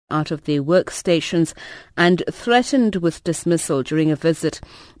out of their workstations and threatened with dismissal during a visit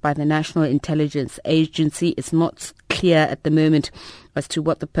by the National Intelligence Agency. It's not clear at the moment as to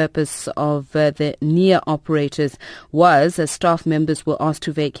what the purpose of the NIA operators was, as staff members were asked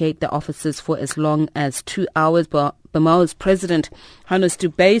to vacate the offices for as long as 2 hours. But BMAO's president, Hannes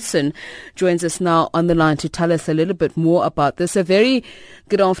Dubason, joins us now on the line to tell us a little bit more about this. A very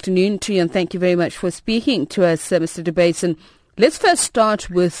good afternoon to you, and thank you very much for speaking to us, Mr. Dubason. Let's first start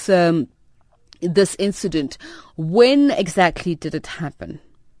with this incident. When exactly did it happen?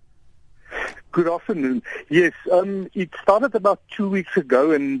 Good afternoon. Yes, it started about 2 weeks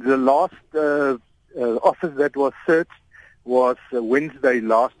ago, and the last office that was searched was Wednesday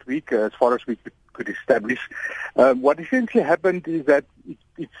last week, as far as we could establish. What essentially happened is that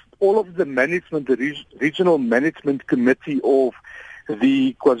it's all of the management, the regional management committee of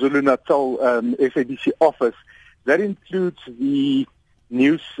the KwaZulu-Natal SABC office. That includes the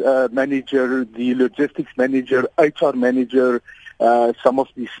news manager, the logistics manager, HR manager, some of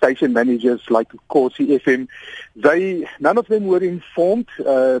the station managers like Kosi FM. None of them were informed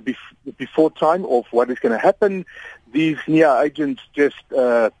before time of what is going to happen. These NIA agents just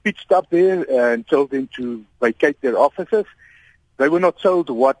pitched up there and told them to vacate their offices. They were not told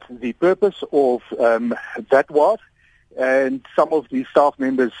what the purpose of that was, and some of the staff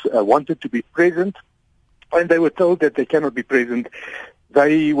members wanted to be present, and they were told that they cannot be present.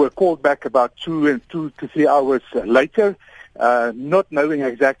 They were called back about 2 to 3 hours later, not knowing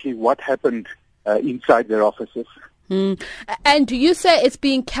exactly what happened inside their offices. And do you say it's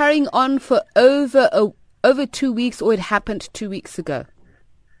been carrying on for over 2 weeks, or it happened 2 weeks ago?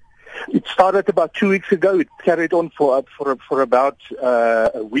 It started about 2 weeks ago. It carried on for about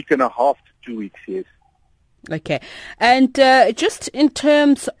a week and a half to 2 weeks, yes. Okay. And just in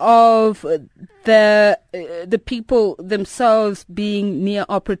terms of the people themselves being NIA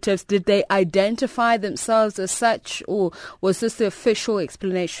operatives, did they identify themselves as such, or was this the official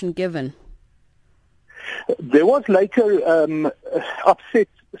explanation given? There was later upset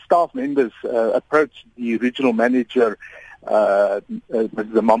staff members approached the regional manager,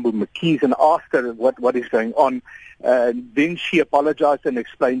 Mrs. Mambo McKees, and asked her what is going on. Then she apologized and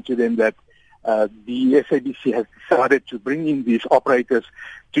explained to them that the SABC has decided to bring in these operators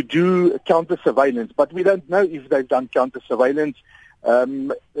to do counter-surveillance, but we don't know if they've done counter-surveillance.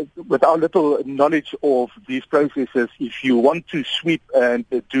 With our little knowledge of these processes, if you want to sweep and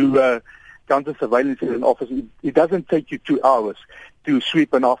do counter-surveillance in an office, it doesn't take you 2 hours to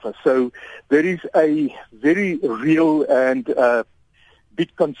sweep an office. So there is a very real and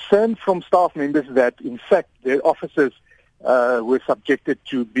big concern from staff members that, in fact, their offices were subjected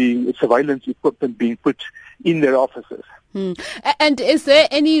to surveillance equipment being put in their offices. And is there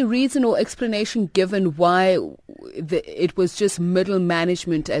any reason or explanation given why it was just middle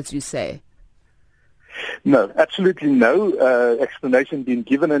management, as you say? No, absolutely no explanation being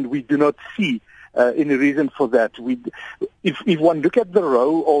given, and we do not see any reason for that. If one look at the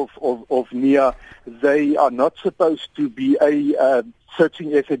role of NIA, they are not supposed to be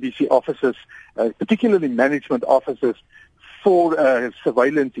searching SABC offices, particularly management offices, for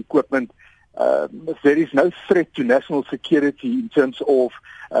surveillance equipment. There is no threat to national security in terms of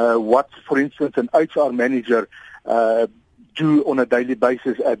what, for instance, an HR manager do on a daily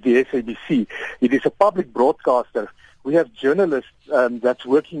basis at the SABC. It is a public broadcaster. We have journalists that's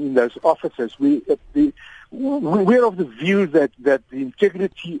working in those offices. We're of the view that the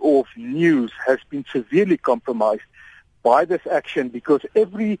integrity of news has been severely compromised by this action, because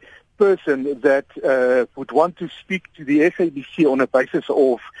every person that would want to speak to the SABC on a basis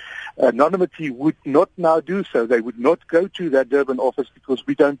of anonymity would not now do so. They would not go to that Durban office because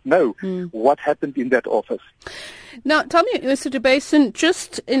we don't know what happened in that office. Now, tell me, Mr. Dubason,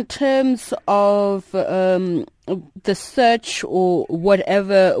 just in terms of the search or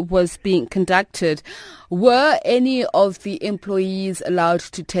whatever was being conducted, were any of the employees allowed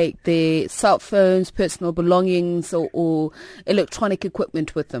to take their cell phones, personal belongings, or electronic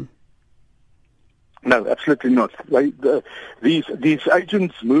equipment with them? No, absolutely not. These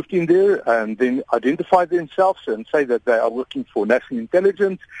agents moved in there and then identified themselves and say that they are working for National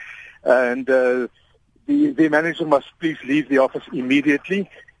Intelligence, and the manager must please leave the office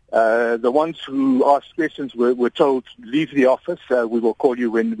immediately. The ones who asked questions were told, leave the office, we will call you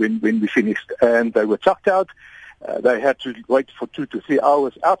when we finished. And they were chucked out. They had to wait for 2 to 3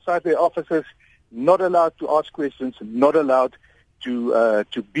 hours outside their offices, not allowed to ask questions, not allowed to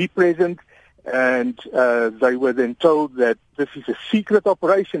be present. And they were then told that this is a secret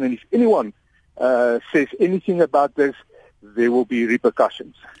operation, and if anyone says anything about this, there will be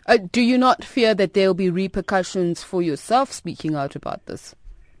repercussions. Do you not fear that there will be repercussions for yourself speaking out about this?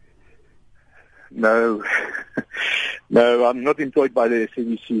 No, no, I'm not employed by the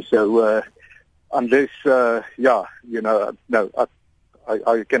SABC, so unless, no,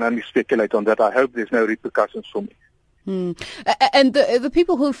 I can only speculate on that. I hope there's no repercussions for me. And the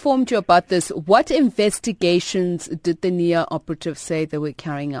people who informed you about this, what investigations did the NIA operatives say they were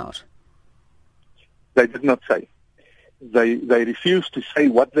carrying out? They did not say. They refused to say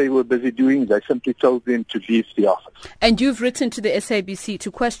what they were busy doing. They simply told them to leave the office. And you've written to the SABC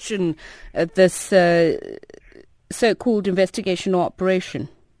to question this so-called investigation or operation?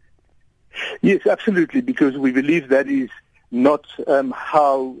 Yes, absolutely, because we believe that is not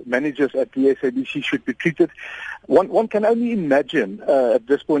how managers at the SABC should be treated. One can only imagine at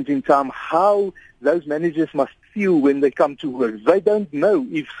this point in time how those managers must feel when they come to work. They don't know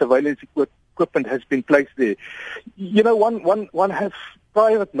if surveillance equipment has been placed there. You know, one has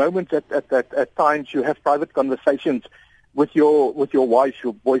private moments at times. You have private conversations with your wife,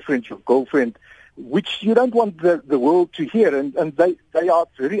 your boyfriend, your girlfriend, which you don't want the world to hear, and they are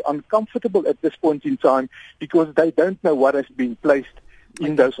very uncomfortable at this point in time because they don't know what has been placed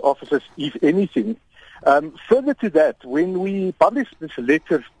in those offices, if anything. Further to that, when we published this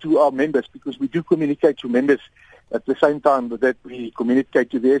letter to our members, because we do communicate to members at the same time that we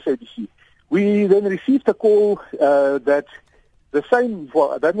communicate to the SABC, we then received a call that the same,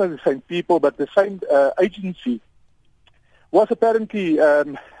 well, I don't know the same people, but the same agency was apparently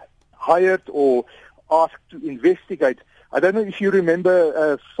hired or asked to investigate. I don't know if you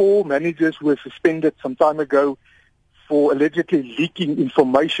remember 4 managers were suspended some time ago for allegedly leaking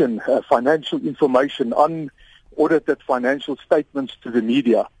information, financial information, unaudited financial statements to the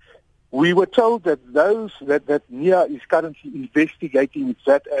media. We were told that that NIA is currently investigating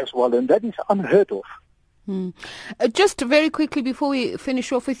that as well, and that is unheard of. Just very quickly before we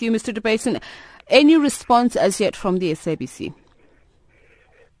finish off with you, Mr. Dubason, any response as yet from the SABC?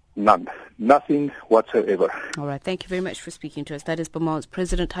 None. Nothing whatsoever. All right. Thank you very much for speaking to us. That is Baumal's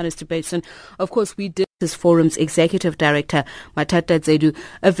President, Hannes Dubason. Of course, we did this forum's Executive Director, Matata Zedu.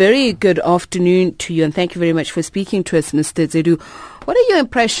 A very good afternoon to you, and thank you very much for speaking to us, Mr. Zedu. What are your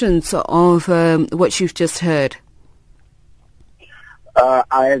impressions of what you've just heard?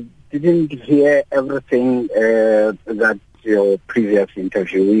 I didn't hear everything that your previous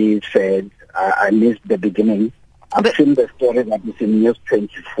interviewee said. I missed the beginning. I've seen the story that is in News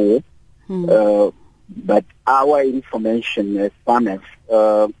 24, but our information as FAMEF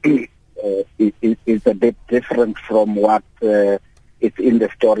is a bit different from what is in the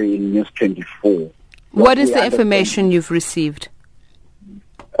story in News 24. What is the information you've received?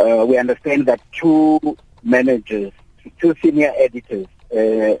 We understand that 2 managers, 2 senior editors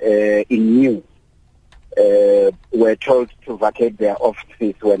in News were told to vacate their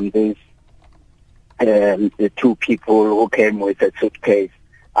offices when the 2 people who came with a suitcase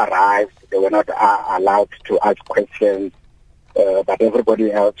arrived. They were not allowed to ask questions, but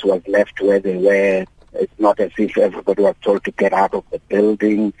everybody else was left where they were. It's not as if everybody was told to get out of the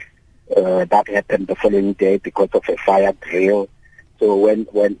building. That happened the following day because of a fire drill. So when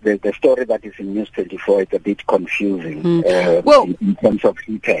the story that is in News 24 is a bit confusing in terms of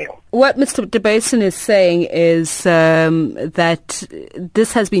detail. What Mr. Dubason is saying is that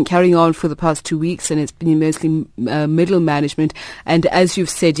this has been carrying on for the past 2 weeks, and it's been mostly middle management. And as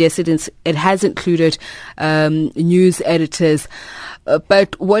you've said, yes, it has included news editors.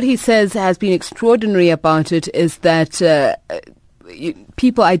 But what he says has been extraordinary about it is that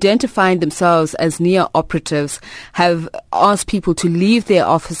people identifying themselves as NIA operatives have asked people to leave their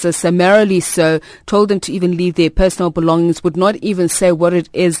offices, summarily so, told them to even leave their personal belongings, would not even say what it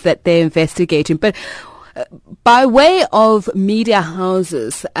is that they're investigating. But by way of media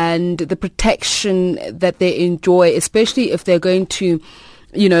houses and the protection that they enjoy, especially if they're going to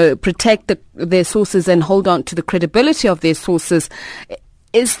protect their sources and hold on to the credibility of their sources,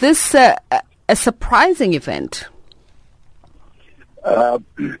 is this a surprising event?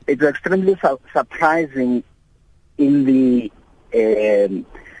 It's extremely surprising in the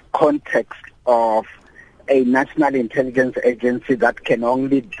context of a national intelligence agency that can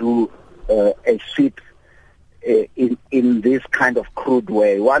only do a sweep in this kind of crude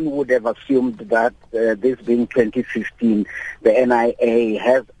way. One would have assumed that this being 2015, the NIA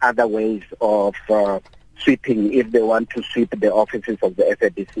has other ways of sweeping if they want to sweep the offices of the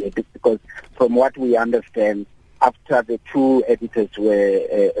SABC, because from what we understand, after the 2 editors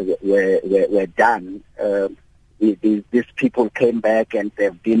were done, these people came back and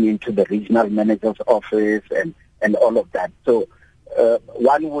they've been into the regional manager's office and all of that. So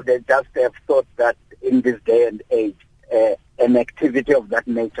one would just have thought that in this day and age, an activity of that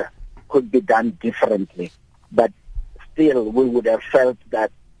nature could be done differently. But still, we would have felt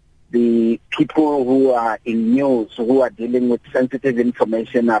that the people who are in news, who are dealing with sensitive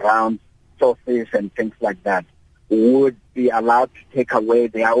information around sources and things like that, would be allowed to take away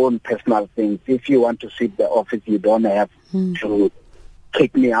their own personal things. If you want to sweep the office, you don't have to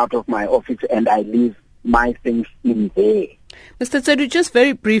kick me out of my office and I leave my things in there. Mr. Tsedu, just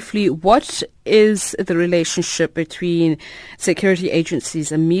very briefly, what is the relationship between security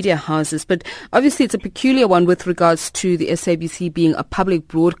agencies and media houses? But obviously it's a peculiar one with regards to the SABC being a public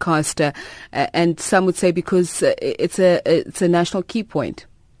broadcaster, and some would say because it's a national key point.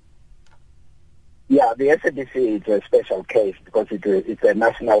 Yeah, the SABC is a special case because it's a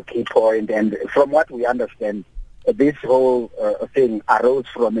national key point, and from what we understand, this whole thing arose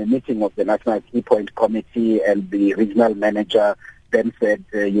from a meeting of the National Key Point Committee, and the regional manager then said,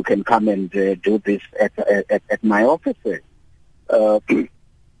 you can come and do this at my offices.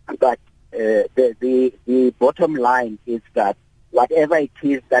 But the bottom line is that whatever it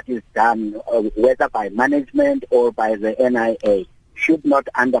is that is done, whether by management or by the NIA, should not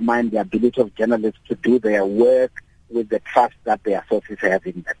undermine the ability of journalists to do their work with the trust that their sources have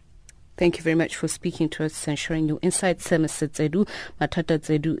in them. Thank you very much for speaking to us and sharing your insights, Mr. Tsedu. Matata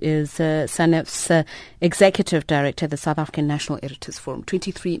Tsedu is SANEF's Executive Director at the South African National Editors Forum.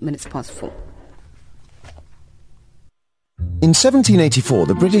 23 minutes past 4. In 1784,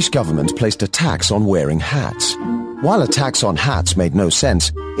 the British government placed a tax on wearing hats. While a tax on hats made no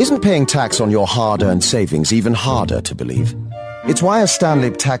sense, isn't paying tax on your hard-earned savings even harder to believe? It's why a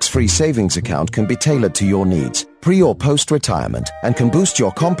Stanlib tax-free savings account can be tailored to your needs, pre or post-retirement, and can boost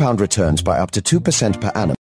your compound returns by up to 2% per annum.